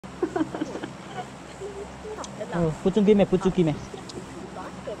पुचुकी में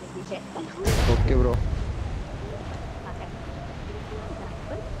okay bro.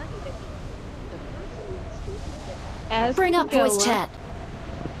 Bring up voice chat.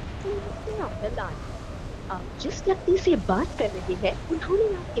 आप जिस व्यक्ति से बात कर रहे हैं उन्होंने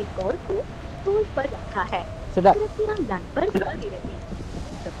आपके कॉल को होल्ड पर रखा है। कृपया लाइन पर बने रहिए।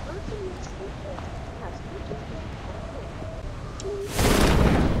 The person you are speaking has put you on hold.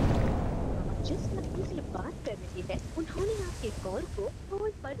 जिस व्यक्ति से बात कर रहे हैं उन्होंने आपके कॉल को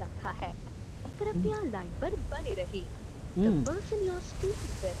होल्ड पर रखा है। कृपया लाइन पर बने रहिए। The person you are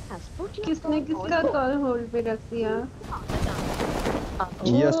speaking with has put you on hold. किसने किसका कॉल होल्ड पे रख दिया?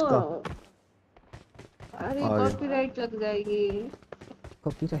 यस का। अरे कॉपीराइट लग जाएगी।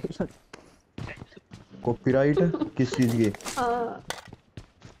 कॉपीराइट किस चीज की?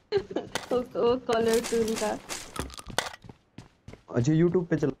 वो कॉलर ट्यून का। अच्छा यूट्यूब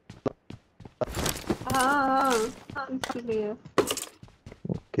पे चल। हाँ इसलिए।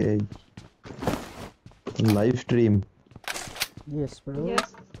 Okay live stream. Yes bro.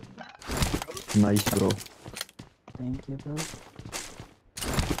 Nice bro. Thank you bro.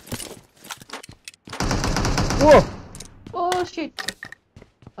 Oh shit.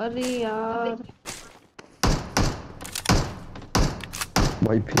 अरे यार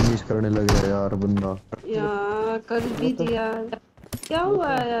भाई फिनिश करने लग गया यार बंदा। यार कर भी दिया। क्या हुआ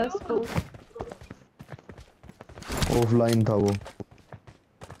यार इसको? ऑफलाइन था वो।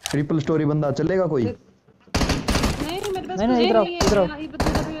 ट्रिपल स्टोरी बंदा चलेगा कोई? नहीं मेरे पास नहीं इधर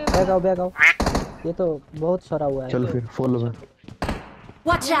आओ। बैक आओ। ये तो बहुत सारा हुआ है। चल फिर फॉलो कर।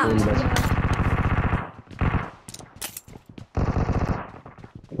 Watch out.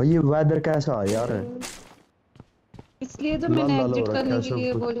 भाई ये वेदर कैसा है यार? इसलिए तो मैंने एग्जिट करने के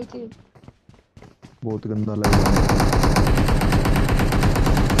लिए बोली थी। बहुत गंदा लग रहा है।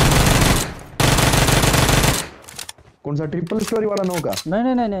 कौन सा ट्रिपल स्टोरी वाला नो का? नहीं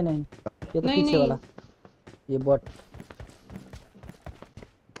ये तो पीछे वाला। ये बॉट।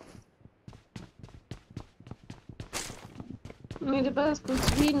 मेरे पास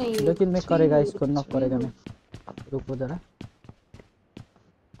कुछ भी नहीं है। लेकिन मैं करेगा इसको नॉक करेगा मैं। रुको जरा।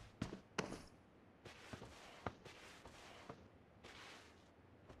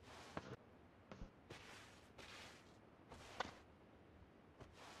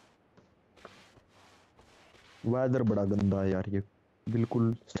 वेदर बड़ा गंदा है यार ये।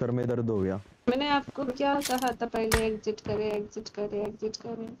 बिल्कुल सर में दर्द हो गया। मैंने आपको क्या कहा था पहले? एग्जिट करे।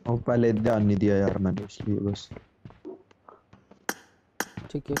 और पहले ध्यान नहीं दिया यार मैंने इसलिए बस।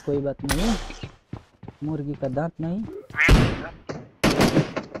 ठीक है कोई बात नहीं। मुर्गी का दांत नहीं।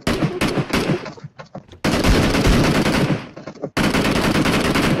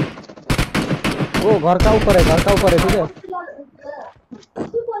 वो घर का ऊपर है ठीक है।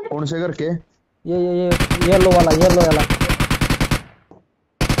 कौन से घर के? ये येलो वाला।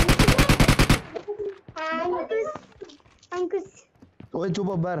 ओए चुप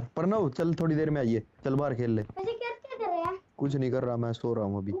बाहर प्रणव चल थोड़ी देर में आइए। चल बाहर खेल ले। क्या कर रहे हैं? कुछ नहीं कर रहा मैं सो रहा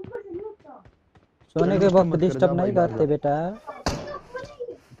हूँ अभी। सोने के वक्त डिस्टर्ब नहीं करते बेटा।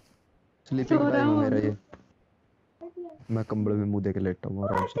 स्लीपिंग टाइम है मेरा ये। मैं कंबल में मुंह दे के लेटा हूँ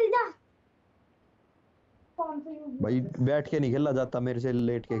आराम से। भाई बैठ के नहीं खेला जाता मेरे से,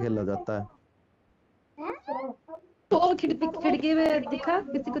 लेट के खेला जाता है। तो खिड़की में दिखा?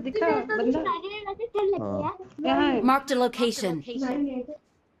 किसी को दिखा बंदा? Marked a location.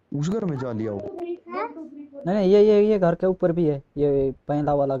 उस घर में जा लिया हो? नहीं ये घर के ऊपर भी है। ये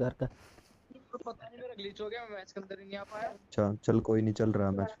पहला वाला घर का। पता नहीं मेरा ग्लिच हो गया, मैं मैच के अंदर ही नहीं आ पाया। अच्छा चल कोई नहीं, चल रहा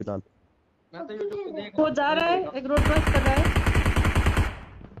है मैच फिलहाल। मैं तो YouTube पे देख वो जा रहा है, एक रोड क्रॉस कर रहा है।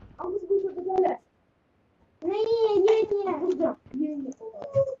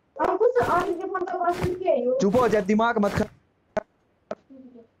 चुप हो जा, दिमाग मत खा।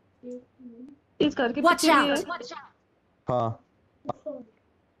 इस घर के Watch पीछे out. भी है। हाँ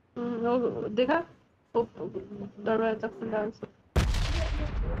वो देखा? वो दरवाजा खुला है।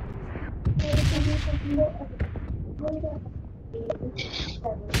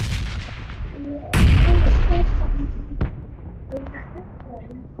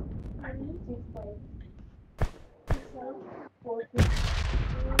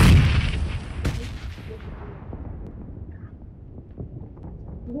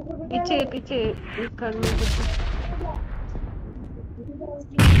 पीछे इस घर में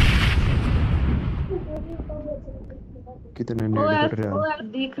कितने नेट कर रहा है?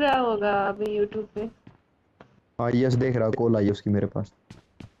 दिख रहा होगा अभी YouTube पे। हाँ यस देख रहा, कॉल आई उसकी मेरे पास।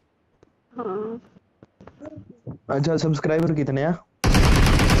 हाँ अच्छा सब्सक्राइबर कितने हैं?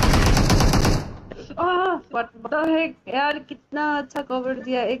 व्हाट द हेक यार, कितना अच्छा कवर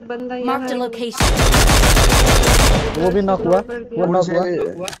दिया। एक बंदा यहाँ Marked a है, location. वो भी नॉक हुआ, कर दिया। वो कौन नॉक से?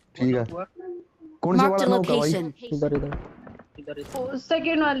 हुआ। ठीक है, कौन से Marked वाला a नौका भाई? location. इधर इधर।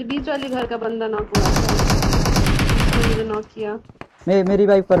 सेकंड वाली बीच वाली घर का बंदा नॉक हुआ था, उसने मुझे नॉक किया। मैं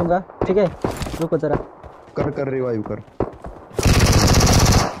रिवाइव करूंगा, ठीक है रुको जरा। कर रिवाइव कर।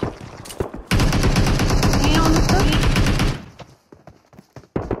 ये ऑन द,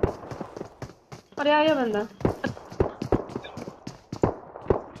 अरे आया बंदा।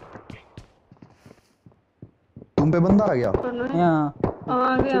 तुम पे बंदा आ गया। यहाँ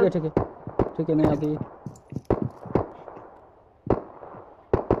आ ठीक गया। है ठीक है ठीक है, मैं अभी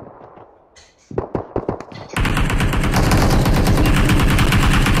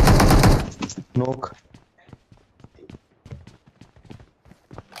नोक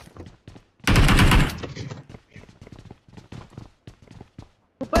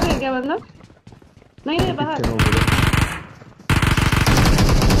ऊपर है क्या बंदा? नहीं है, बाहर। नोक हो गया।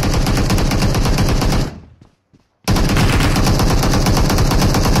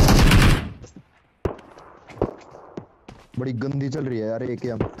 बड़ी गंदी चल रही है यार एक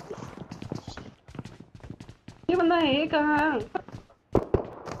हम। ये बंदा है, ये कहाँ?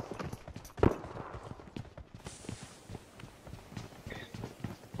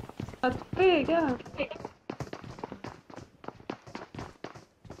 छत पे है क्या?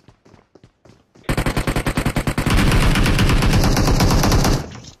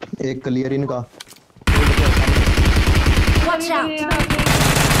 एक क्लियर इनका। Watch out.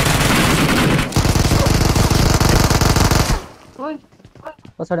 ओए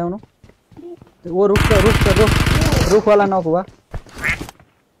पछाड़े उन्हों वो रुक वाला नॉक हुआ।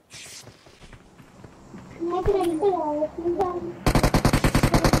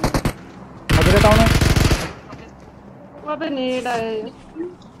 अभी बताओ ना, वहाँ पे नेड आया है।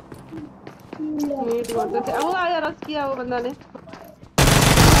 नेड मार देते। वो आया, रश किया वो बंदा ने।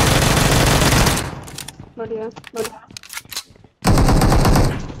 बढ़िया बढ़िया।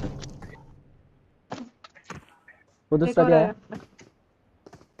 वो एक दूसरा और भी आया, आया।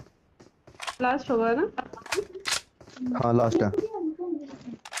 लास्ट होगा ना? हाँ लास्ट है।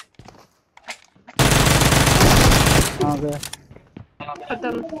 हाँ गया। खत्म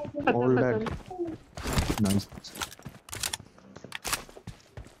ऑल खत्म डेड। खत्म। नाइस।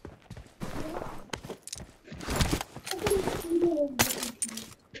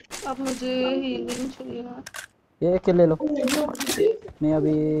 अब मुझे हीलिंग चाहिए यार। ये किल ले लो, मैं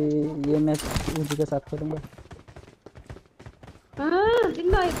अभी ये मैच उजी के साथ खेलूंगा। हाँ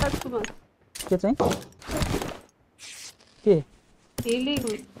जिंदा है तक सुबह। क्या चाहिए के हीलिंग।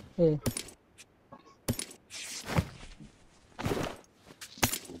 ए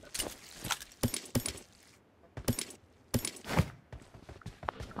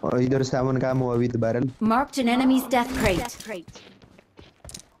और इधर 7 का ammo with barrel. Marked an enemy's death crate.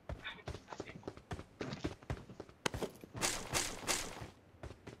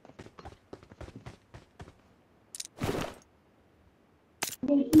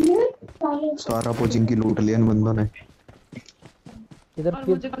 सारा पोचिंग की लूट लिया इन बंदों ने। इधर और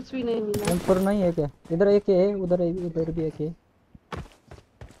फिर मुझे कुछ भी नहीं मिला। पर नहीं है क्या? इधर एक है, उधर भी एक है।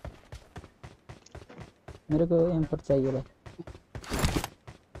 मेरे को एम पर चाहिए भाई।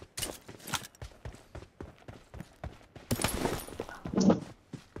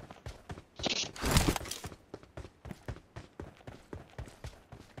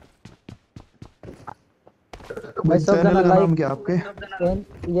 भाई सब चैनल जना का नाम लाइक क्या आपके?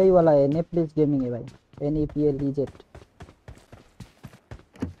 यही वाला है, नेप्लेज गेमिंग है भाई, NEPLEZ।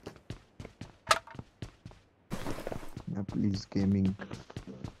 नेप्लेज गेमिंग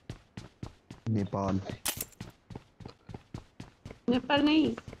नेपाल। नेपाल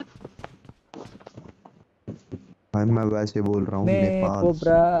नहीं। भाई मैं वैसे बोल रहा हूँ मैं नेपाल।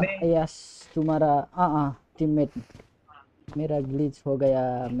 कोबरा यस तुम्हारा टीममेट मेरा ग्लिच हो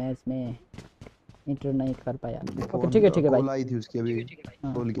गया मैच में, इंटर नहीं कर पाया। ओके ठीक है भाई। कॉल आई थी उसकी अभी,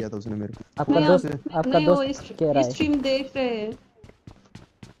 कॉल किया था उसने मेरे को। आपका नहीं दोस्त नहीं, वो कह रहा है। स्ट्रीम देख रहे हैं।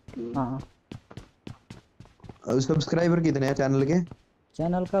 हाँ सब्सक्राइबर कितने हैं चैनल के?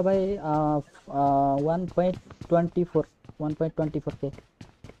 चैनल का भाई 1.24 के।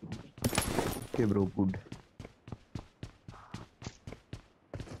 Okay bro good.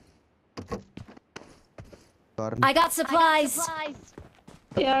 I got supplies.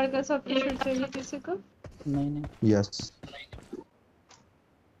 यार का सब टी-शर्ट चाहिए किसी को? नहीं यस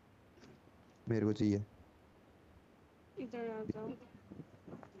मेरे को चाहिए। इधर आ जाओ।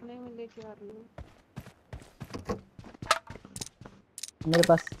 नहीं मैं लेके आ रही हूँ। मेरे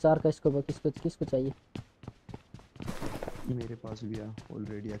पास 4 का स्कोप है, किसको चाहिए? मेरे पास भी है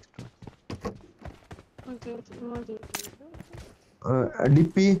ऑलरेडी एक्स्ट्रा। मुझे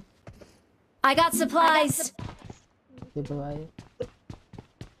डीपी I got supplies. ये भाई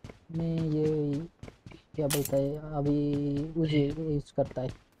मैं ये क्या बोलता है अभी मुझे यूज करता है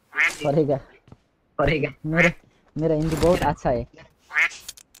करेगा मेरा हिंदी बहुत अच्छा है।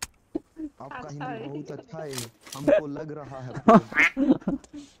 आपका हिंदी बहुत अच्छा है, हमको लग रहा है।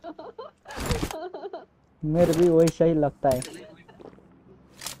 मेरे भी वैसा ही लगता है।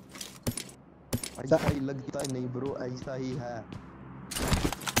 ऐसा ही लगता है नहीं ब्रो, ऐसा ही है।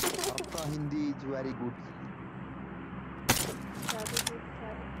 आपका हिंदी इज वेरी गुड।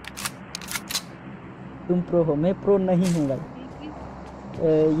 तुम प्रो हो, मैं प्रो नहीं हूँ भाई।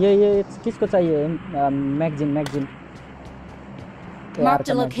 ये किसको चाहिए? Magazine Marked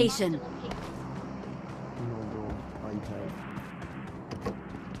a location. No bro,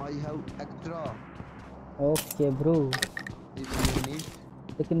 I have extra okay bro, if you need.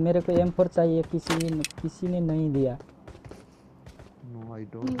 लेकिन मेरे को M4 चाहिए, किसी ने नहीं दिया। नो आई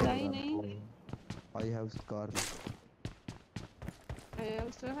डोंट नहीं आई हैव स्कार।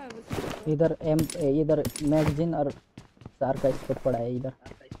 इधर मैगजीन और सार का स्कोप पड़ा है।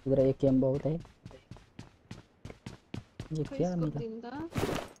 इधर एक एम बहुत है। ये क्या मिला?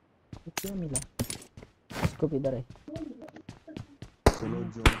 स्कोप इधर है। चलो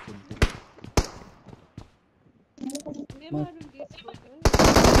जो चलते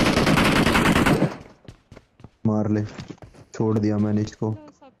मार ले, छोड़ दिया मैंने इसको।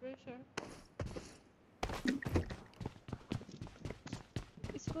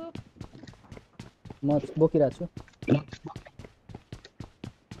 मत बोकी राचू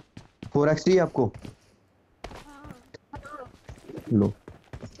 4x चाहिए आपको? लो।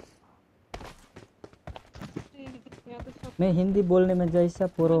 मैं हिंदी बोलने में जैसा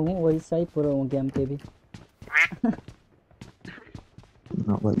प्रो हूँ वैसा ही प्रो हूँ गेम पे भी।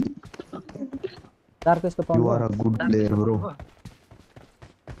 ना भाई, तार को इसको you are a good player bro.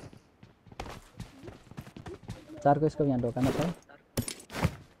 तार को इसको यहाँ रोकाना था।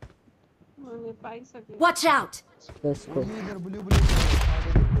 Watch out. इसको इधर ब्लू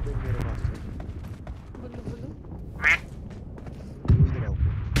आगे देखो, देख मेरे पास से। इधर आओ।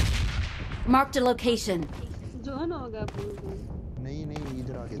 Marked a location. जोन होगा नहीं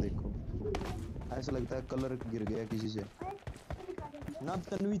इधर आके देखो, ऐसा लगता है कलर गिर गया किसी से ना।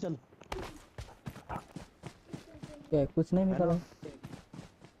 तन्वी चल। क्या कुछ नहीं मिला?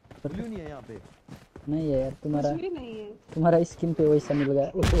 ब्लू नहीं है यहाँ पे। नहीं है यार, नहीं है। तुम्हारा स्किन पे वैसा मिल गया,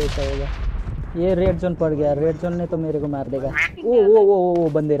 उसको वैसा होगा। ये रेड जोन पड़ गया, रेड जोन ने तो मेरे को मार देगा। वो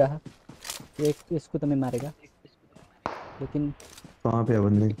बंदे रहा, इसको तो मैं मारेगा, लेकिन कहाँ पे है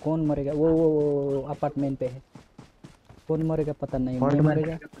बंदे? कौन मरेगा? वो अपार्टमेंट पे है। कौन मरेगा पता नहीं, मैं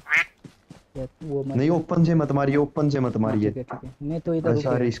मरेगा या वो मरेगा। नहीं, ओपन से मत मारिए, ओपन से मत मारिए। ठीक है, मैं तो इधर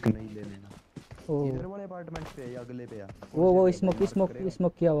ऐसा रिस्क नहीं ले लेना। ओ इधर वाले अपार्टमेंट पे या अगले पे या वो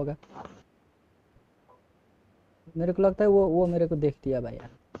स्मोक किया होगा। मेरे को लगता है वो मेरे को देख लिया भाई यार,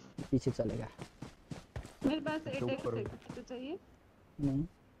 पीछे चलेगा। मेरे पास अटैक तो चाहिए।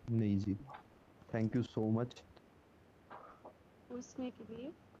 नहीं जी, थैंक यू सो मच पूछने के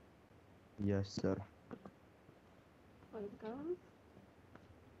लिए। Yes sir. वेलकम।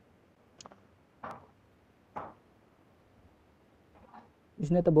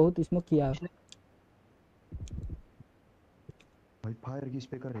 इसने तो बहुत स्मोक किया। भाई फायर किस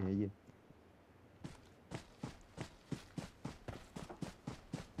पे कर रहे हैं ये?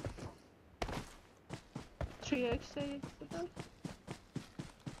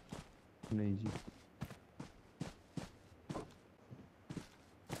 नहीं जी,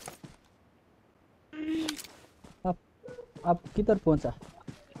 अब किधर पहुंचा?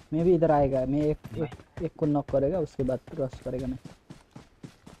 मैं भी इधर आएगा, मैं एक को नॉक करेगा, उसके बाद रश करेगा। मैं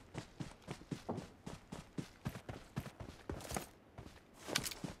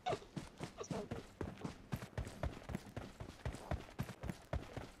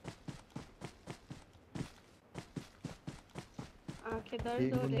आंखें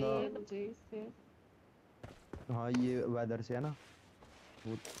दर्द हो रही है मुझे इससे। हाँ ये वेदर से है ना,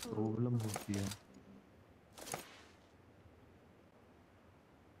 वो प्रॉब्लम होती है।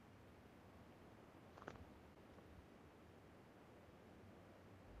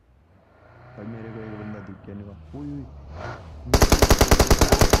 भाई मेरे को एक बंदा दिख गया निकाल।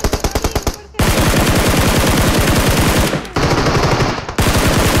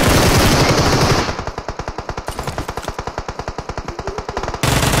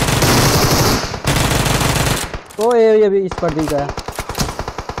 तो ये भी इस पर दी गया।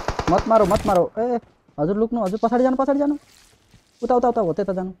 मत मारो ए हजुर लुक्नु, हजुर पछाडी जानु उता होते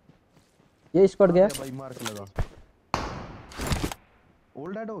त जानु। ये स्क्वाड गया भाई, मार के लगा।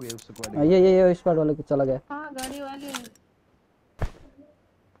 ओल्ड डेड हो गए उस स्क्वाड हाँ, ये स्क्वाड वाले को चला गया। हाँ गाड़ी वाले हैं।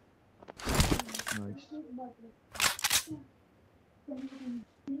 नाइस।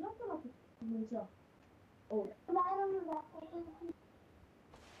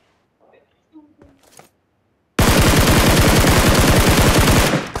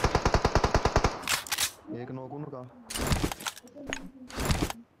 एक नॉक उनका।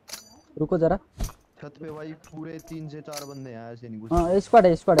 रुको जरा। छत पे भाई पूरे 3 से 4 बंदे हैं, ऐसे नहीं कुछ। हाँ स्क्वाड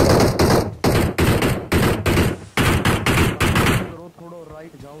है। करो थोड़ा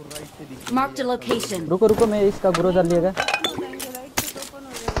राइट जाओ, राइट से दिख। Marked a location. रुको मैं इसका ग्रोजा लिएगा। हो जाएंगे राइट से तो ओपन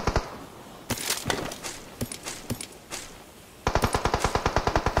हो जाएगा।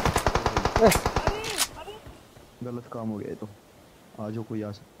 गलत काम हो गया ये तो। आज कोई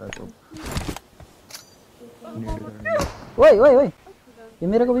आ सकता है तो नीड करने। ओए ये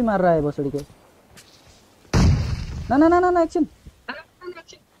मेरे को भी मार रहा है भोसड़ी के। ना एक्शन।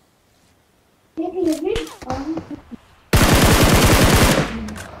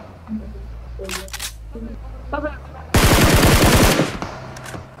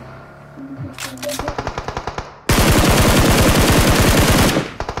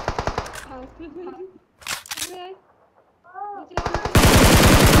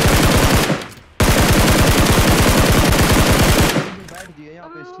 बैठ गए यहाँ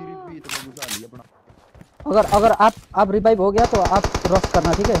पे सिर्फ भी तो घुसा लिया अपना। अगर आप रिवाइव हो गया तो आप रश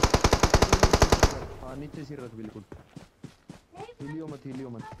करना, ठीक है? हाँ नीचे सिर रख बिल्कुल। हिलियो मत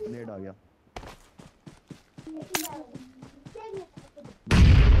नेड आ गया।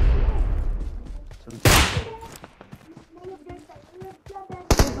 चल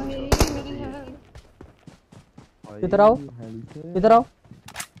इधर आओ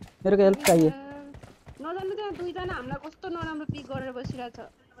मेरे को हेल्प चाहिए। नजानु त्यहाँ दुईजना हामीलाई कस्तो नराम्रो पिक गरेर बसिरहेछ।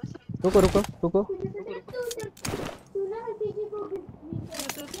 रुको मैं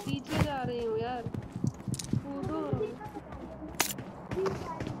तो पीछे जा रही हूँ यार। कूदो।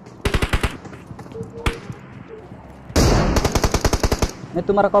 मैं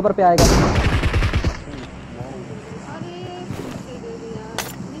तुम्हारा कवर पे आएगा। अरे पीछे दे दे यार।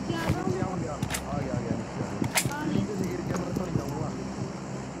 नीचे आ जाओ। आ गया हाँ नीचे से गिर गया, मैं तो नहीं जाऊंगा।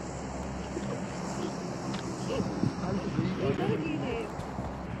 किधर गिरे?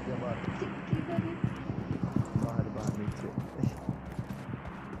 क्या बात है? किधर? बाहर नीचे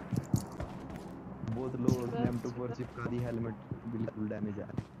बहुत लो M24 चिपका दी, हेलमेट बिल्कुल डैमेज है।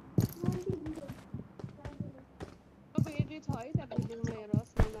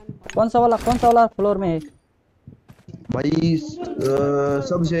 कौन सा वाला फ्लोर में है? भाई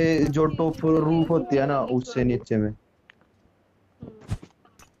सबसे जो टॉप रूफ होती है ना उससे नीचे में।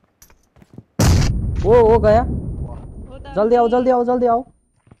 वो गया। जल्दी आओ।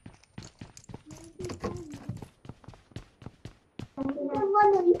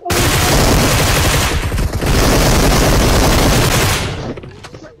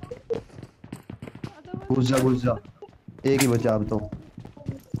 घुस जा एक ही बचा अब तो।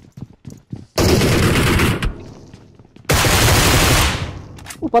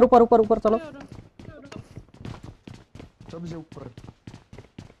 ऊपर चलो। सबसे ऊपर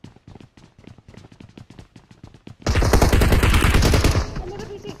मेरे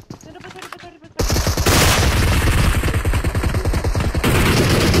पीछे मेरे पीछे।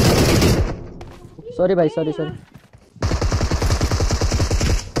 सॉरी भाई सॉरी।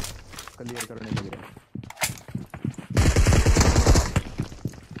 क्लियर करने लग रहे हैं।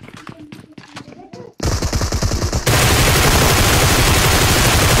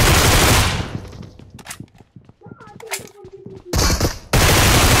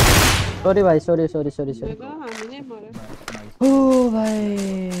 सॉरी भाई सॉरी। हमने मारे। ओ भाई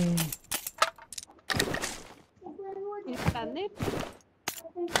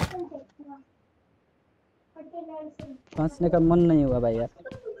हंसने का मन नहीं हुआ भाई यार।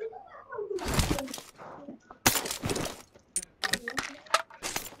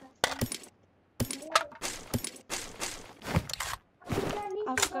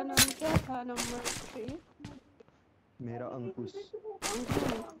 आपका नाम क्या था? नंबर 3। मेरा अंकुश।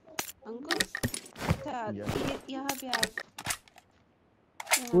 अंकुश अच्छा यहाँ पे आप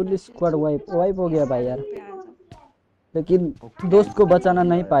फुल स्क्वाड वाइप हो गया भाई यार, लेकिन दोस्त को बचाना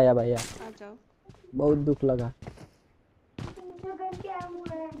नहीं पाया भाई यार, आ जाओ। बहुत दुख लगा।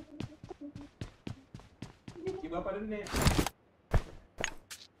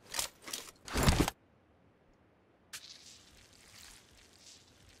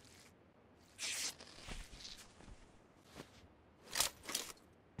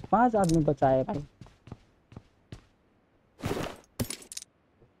 पांच आदमी बचाए भाई।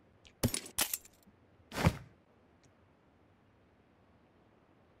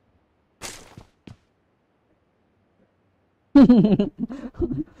 Hello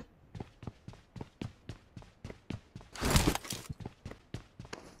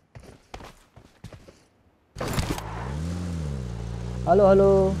hello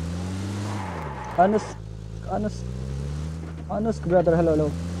अनुष्क अनुष्क अनुष्क brother, hello hello,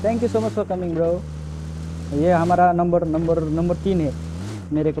 thank you so much for coming bro. ये हमारा नंबर 3 है,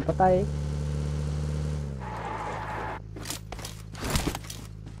 मेरे को पता है।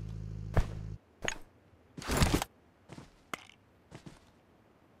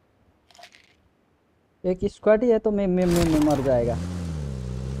 एक स्क्वाड ही है तो मैं मर जाएगा।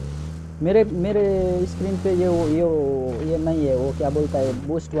 मेरे स्क्रीन पे ये नहीं है, वो क्या बोलता है,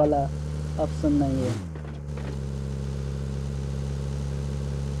 बूस्ट वाला ऑप्शन नहीं है।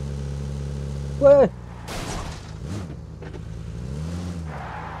 ओए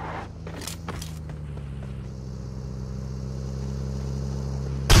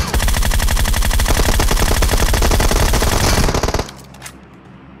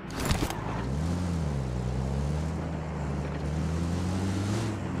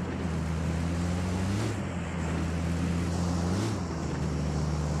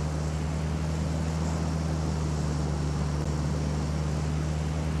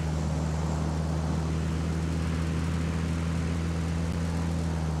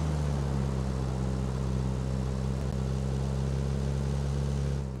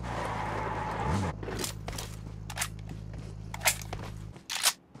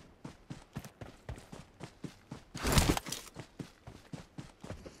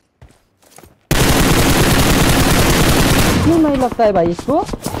क्यों नहीं लगता है भाई इसको?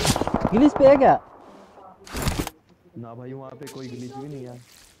 ग्लिच पे है क्या? ना भाई वहाँ पे कोई ग्लिच भी नहीं है।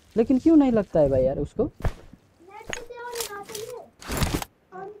 लेकिन क्यों नहीं लगता है भाई यार उसको?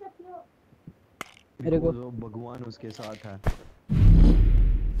 मेरे को जो भगवान उसके साथ है।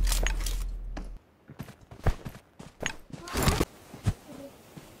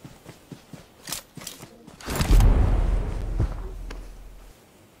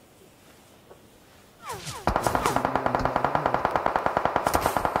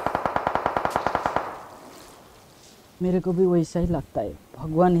 मेरे को भी वैसा ही लगता है,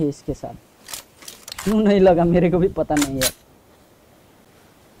 भगवान है इसके साथ। क्यों नहीं लगा मेरे को भी पता नहीं है।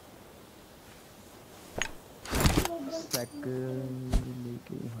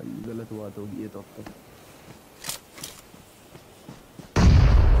 भाई गलत बात होगी ये तो। अब तक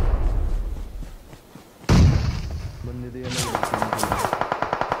बंदे तो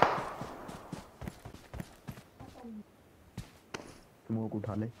स्मोक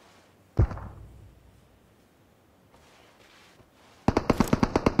उठा ले।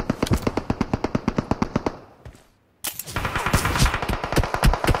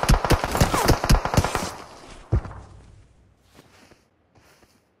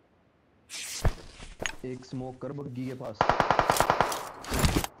 एक स्मोक कर बग्गी के पास,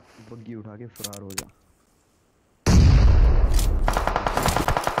 बग्गी उठा के फरार हो जा।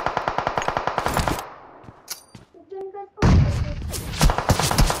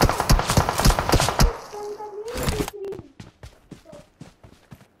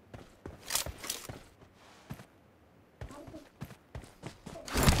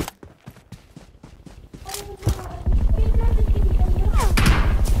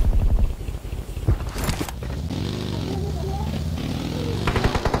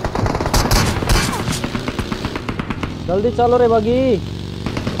 जल्दी चलो रे बगी।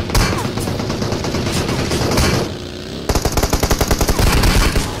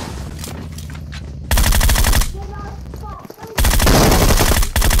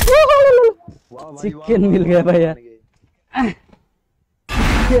 चिकन मिल गया भाई यार,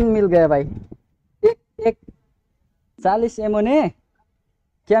 चिकन मिल गया भाई। एक 40 एमओ ने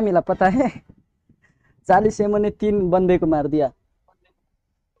क्या मिला पता है? 40 एमओ ने 3 बंदे को मार दिया।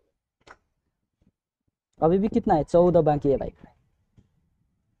 अभी भी कितना है? 14 बाकी है भाई।